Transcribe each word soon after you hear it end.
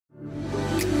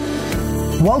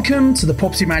Welcome to the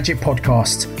Property Magic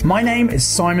Podcast. My name is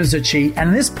Simon Zucci, and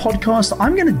in this podcast,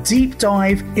 I'm going to deep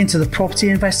dive into the property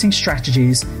investing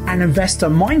strategies and investor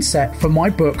mindset from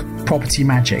my book, Property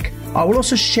Magic. I will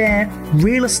also share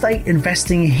real estate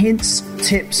investing hints,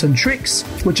 tips, and tricks,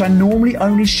 which I normally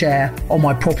only share on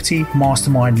my Property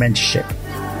Mastermind mentorship.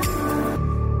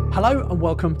 Hello and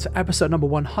welcome to episode number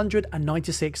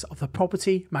 196 of the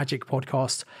Property Magic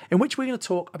Podcast, in which we're going to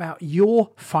talk about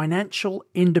your financial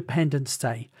independence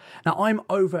day. Now, I'm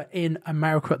over in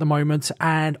America at the moment,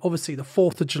 and obviously the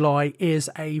 4th of July is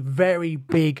a very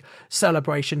big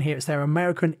celebration here. It's their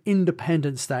American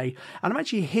Independence Day. And I'm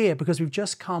actually here because we've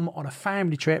just come on a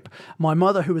family trip. My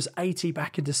mother, who was 80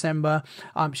 back in December,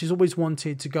 she's always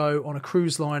wanted to go on a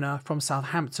cruise liner from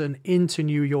Southampton into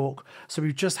New York. So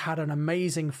we've just had an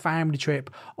amazing family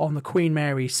trip on the Queen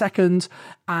Mary II,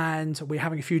 and we're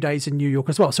having a few days in New York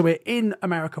as well. So we're in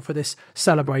America for this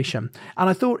celebration. And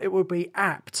I thought it would be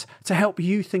apt to help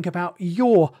you think about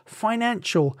your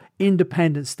financial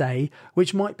Independence Day,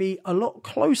 which might be a lot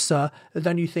closer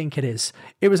than you think it is.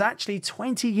 It was actually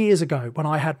 20 years ago when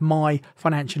I had my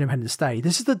financial Independence Day.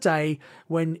 This is the day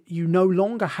when you no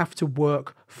longer have to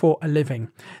work for a living.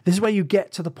 This is where you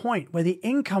get to the point where the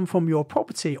income from your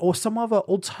property or some other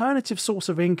alternative source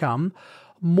of income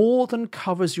more than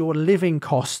covers your living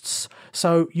costs,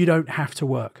 so you don't have to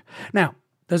work. Now,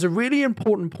 there's a really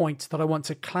important point that I want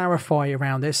to clarify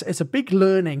around this. It's a big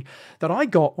learning that I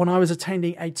got when I was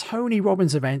attending a Tony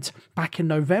Robbins event back in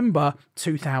November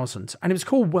 2000. And it was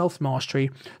called Wealth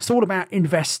Mastery. It's all about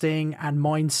investing and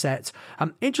mindset.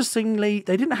 Interestingly,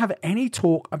 they didn't have any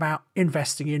talk about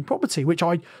investing in property, which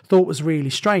I thought was really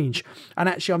strange. And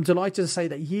actually, I'm delighted to say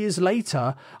that years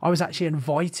later, I was actually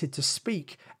invited to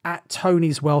speak at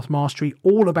Tony's Wealth Mastery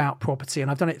all about property.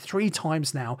 And I've done it 3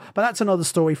 times now, but that's another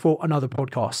story for another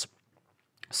podcast.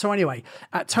 So anyway,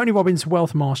 at Tony Robbins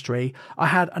Wealth Mastery, I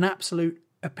had an absolute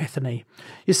epiphany.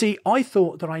 You see, I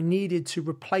thought that I needed to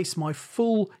replace my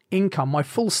full income, my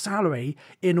full salary,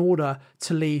 in order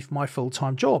to leave my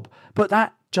full-time job. But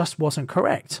that just wasn't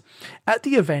correct. At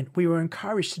the event, we were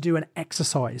encouraged to do an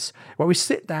exercise where we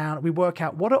sit down, we work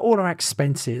out what are all our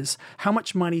expenses, how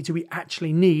much money do we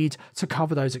actually need to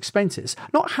cover those expenses.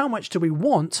 Not how much do we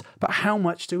want, but how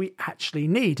much do we actually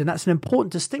need. And that's an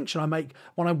important distinction I make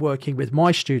when I'm working with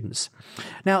my students.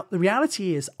 Now, the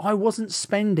reality is I wasn't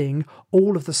spending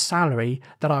all of the salary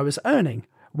that I was earning.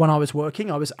 When I was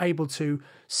working, I was able to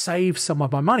save some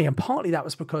of my money. And partly that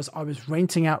was because I was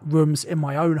renting out rooms in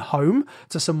my own home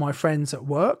to some of my friends at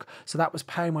work. So that was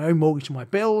paying my own mortgage and my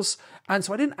bills. And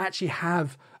so I didn't actually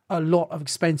have a lot of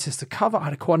expenses to cover. I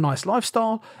had a quite nice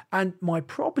lifestyle, and my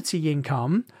property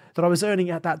income that I was earning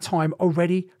at that time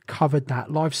already covered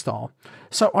that lifestyle.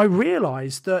 So I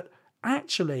realized that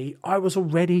actually, I was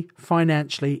already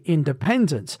financially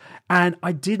independent and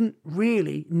I didn't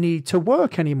really need to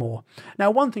work anymore. Now,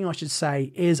 one thing I should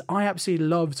say is I absolutely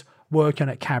loved working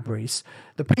at Cadbury's.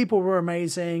 The people were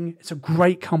amazing. It's a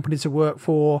great company to work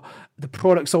for. The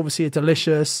products obviously are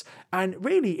delicious. And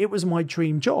really, it was my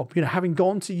dream job. You know, having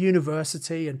gone to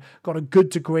university and got a good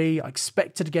degree, I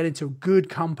expected to get into a good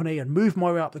company and move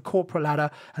my way up the corporate ladder.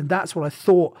 And that's what I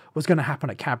thought was going to happen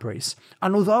at Cadbury's.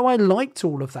 And although I liked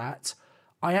all of that,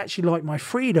 I actually liked my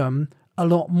freedom a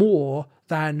lot more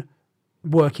than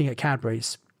working at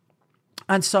Cadbury's.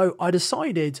 And so I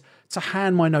decided to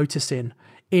hand my notice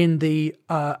in the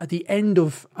at the end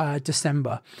of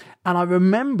December. And I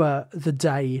remember the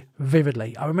day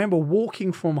vividly. I remember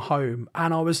walking from home,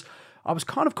 and I was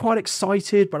kind of quite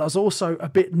excited, but I was also a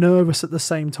bit nervous at the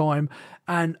same time.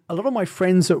 And a lot of my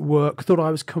friends at work thought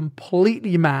I was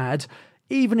completely mad,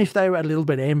 even if they were a little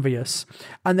bit envious.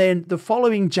 And then the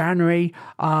following January,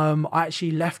 I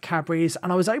actually left Cadbury's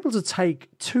and I was able to take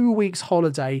 2 weeks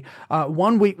holiday.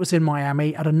 1 week was in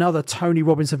Miami at another Tony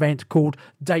Robbins event called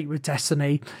Date with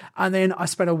Destiny. And then I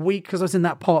spent a week, because I was in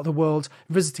that part of the world,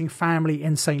 visiting family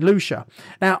in St. Lucia.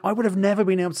 Now, I would have never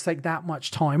been able to take that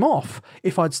much time off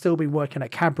if I'd still be working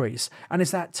at Cadbury's. And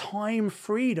it's that time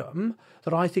freedom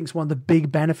that I think is one of the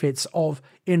big benefits of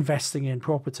investing in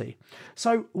property.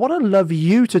 So what I'd love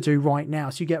you to do right now,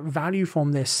 so you get value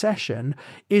from this session,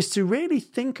 is to really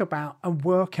think about and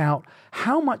work out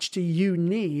how much do you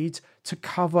need to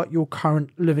cover your current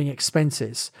living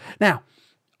expenses. Now,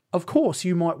 of course,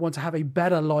 you might want to have a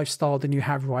better lifestyle than you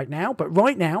have right now, but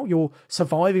right now you're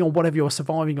surviving on whatever you're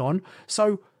surviving on.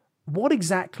 So what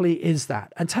exactly is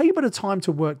that? And take a bit of time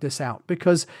to work this out,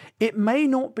 because it may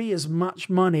not be as much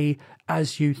money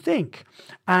as you think.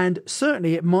 And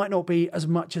certainly it might not be as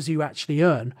much as you actually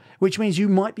earn, which means you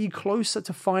might be closer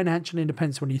to financial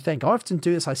independence when you think. I often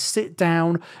do this. I sit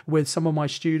down with some of my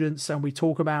students and we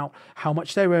talk about how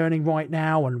much they're earning right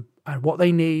now and what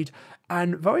they need.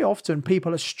 And very often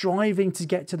people are striving to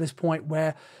get to this point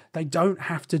where they don't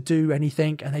have to do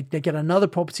anything, and they get another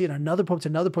property and another property,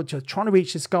 another property, trying to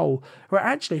reach this goal, where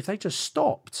actually if they just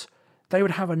stopped, they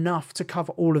would have enough to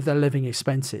cover all of their living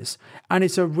expenses. And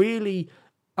it's a really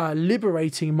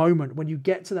liberating moment when you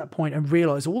get to that point and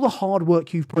realize all the hard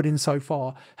work you've put in so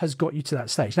far has got you to that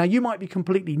stage. Now, you might be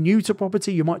completely new to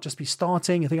property. You might just be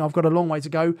starting. You think, I've got a long way to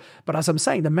go. But as I'm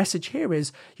saying, the message here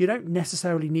is you don't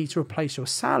necessarily need to replace your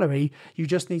salary. You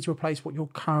just need to replace what you're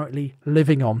currently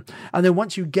living on. And then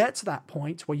once you get to that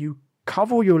point where you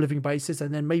cover all your living bases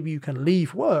and then maybe you can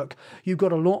leave work, you've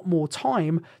got a lot more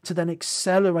time to then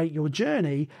accelerate your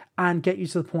journey and get you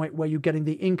to the point where you're getting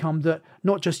the income that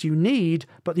not just you need,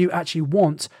 but you actually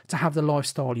want to have the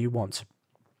lifestyle you want.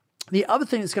 The other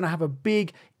thing that's going to have a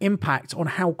big impact on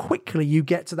how quickly you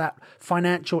get to that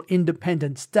financial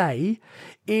independence day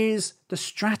is the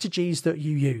strategies that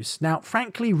you use. Now,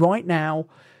 frankly, right now,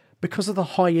 because of the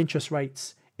high interest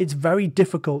rates, it's very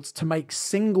difficult to make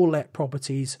single let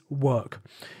properties work.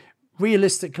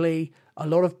 Realistically, a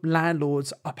lot of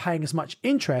landlords are paying as much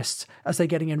interest as they're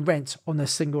getting in rent on their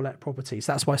single let properties.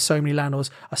 That's why so many landlords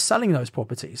are selling those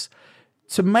properties.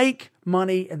 To make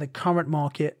money in the current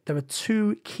market, there are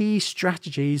two key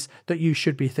strategies that you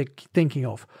should be thinking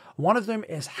of. One of them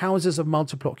is houses of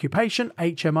multiple occupation,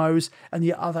 HMOs, and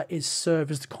the other is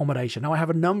serviced accommodation. Now, I have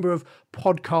a number of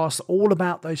podcasts all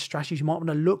about those strategies. You might want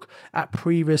to look at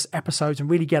previous episodes and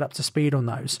really get up to speed on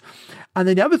those. And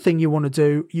then the other thing you want to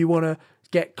do, you want to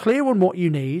get clear on what you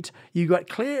need. You get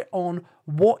clear on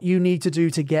what you need to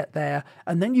do to get there.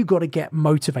 And then you've got to get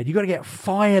motivated. You've got to get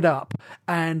fired up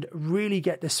and really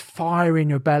get this fire in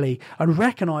your belly and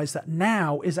recognize that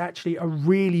now is actually a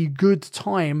really good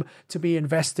time to be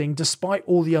investing despite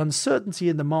all the uncertainty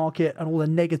in the market and all the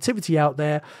negativity out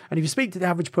there. And if you speak to the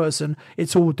average person,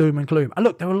 it's all doom and gloom. And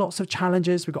look, there are lots of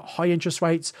challenges. We've got high interest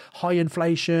rates, high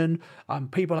inflation.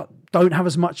 People don't have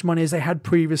as much money as they had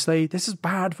previously. This is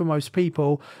bad for most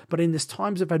people. But in this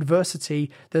times of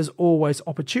adversity, there's always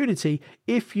opportunity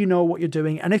if you know what you're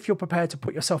doing and if you're prepared to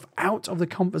put yourself out of the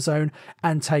comfort zone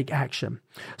and take action.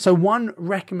 So one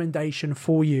recommendation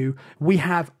for you, we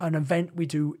have an event we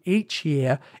do each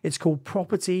year. It's called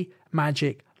Property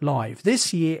Magic Live.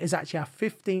 This year is actually our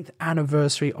 15th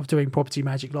anniversary of doing Property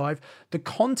Magic Live. The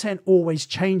content always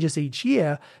changes each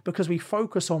year because we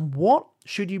focus on what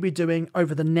should you be doing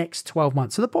over the next 12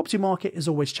 months. So the property market is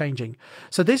always changing.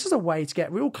 So this is a way to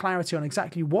get real clarity on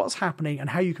exactly what's happening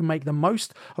and how you can make the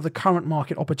most of the current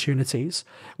market opportunities.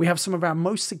 We have some of our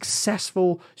most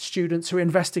successful students who are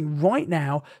investing right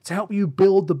now to help you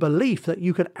build the belief that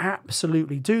you can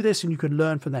absolutely do this and you can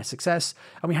learn from their success.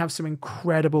 And we have some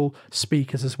incredible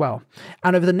speakers as well.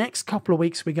 And over the next couple of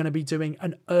weeks, we're going to be doing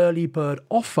an early bird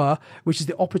offer, which is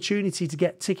the opportunity to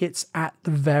get tickets at the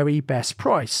very best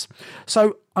price.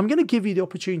 So I'm going to give you the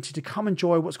opportunity to come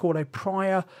enjoy what's called a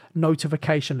prior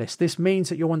notification list. This means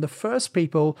that you're one of the first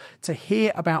people to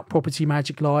hear about Property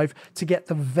Magic Live, to get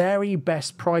the very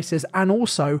best prices and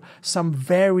also some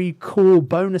very cool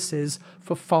bonuses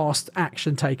for fast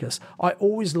action takers. I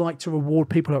always like to reward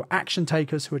people who are action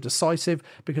takers, who are decisive,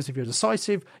 because if you're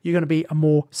decisive, you're going to be a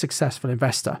more successful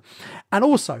investor. And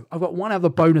also, I've got one other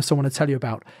bonus I want to tell you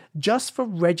about. Just for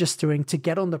registering to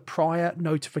get on the prior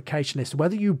notification list,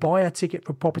 whether you buy a ticket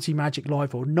for Property Magic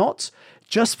Live or not,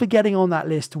 just for getting on that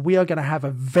list, we are going to have a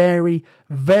very,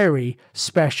 very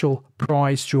special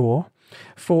prize draw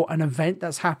for an event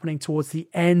that's happening towards the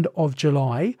end of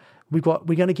July. We're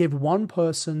going to give one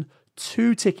person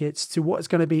 2 tickets to what is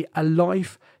going to be a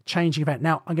life-changing event.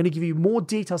 Now, I'm going to give you more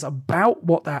details about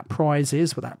what that prize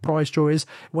is, what that prize draw is,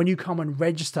 when you come and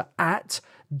register at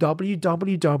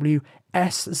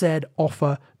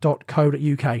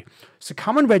www.szoffer.co.uk. So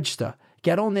come and register.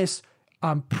 Get on this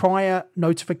prior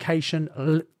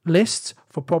notification list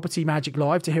for Property Magic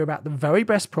Live to hear about the very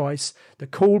best price, the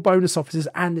cool bonus offers,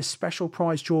 and this special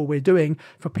prize draw we're doing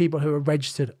for people who are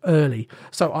registered early.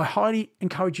 So I highly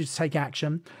encourage you to take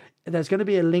action. There's going to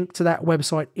be a link to that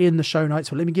website in the show notes,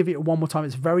 but let me give it one more time.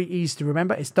 It's very easy to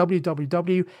remember. It's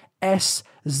www.sz,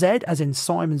 as in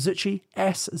Simon Zucci,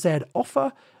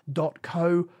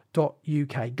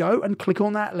 szoffer.co.uk. Go and click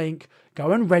on that link,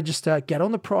 go and register, get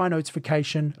on the prior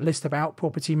notification list about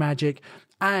Property Magic,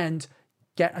 and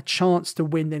get a chance to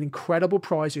win an incredible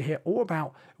prize you hear all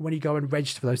about when you go and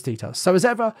register for those details. So as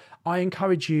ever, I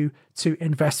encourage you to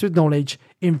invest with knowledge,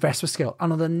 invest with skill.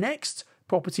 And on the next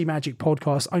Property Magic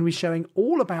podcast, I'm going to be showing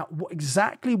all about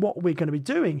exactly what we're going to be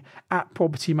doing at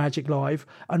Property Magic Live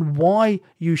and why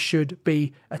you should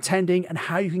be attending and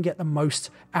how you can get the most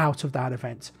out of that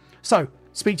event. So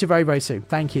speak to you very, very soon.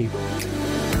 Thank you.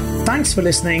 Thanks for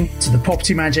listening to the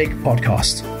Property Magic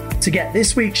podcast. To get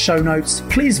this week's show notes,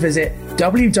 please visit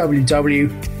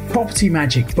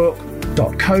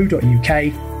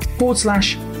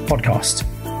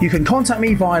www.propertymagicbook.co.uk/podcast. You can contact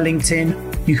me via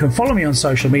LinkedIn, you can follow me on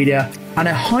social media, and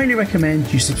I highly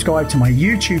recommend you subscribe to my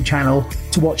YouTube channel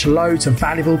to watch loads of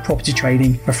valuable property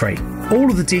trading for free. All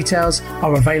of the details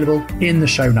are available in the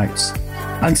show notes.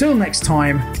 Until next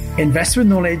time, invest with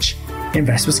knowledge,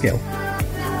 invest with skill.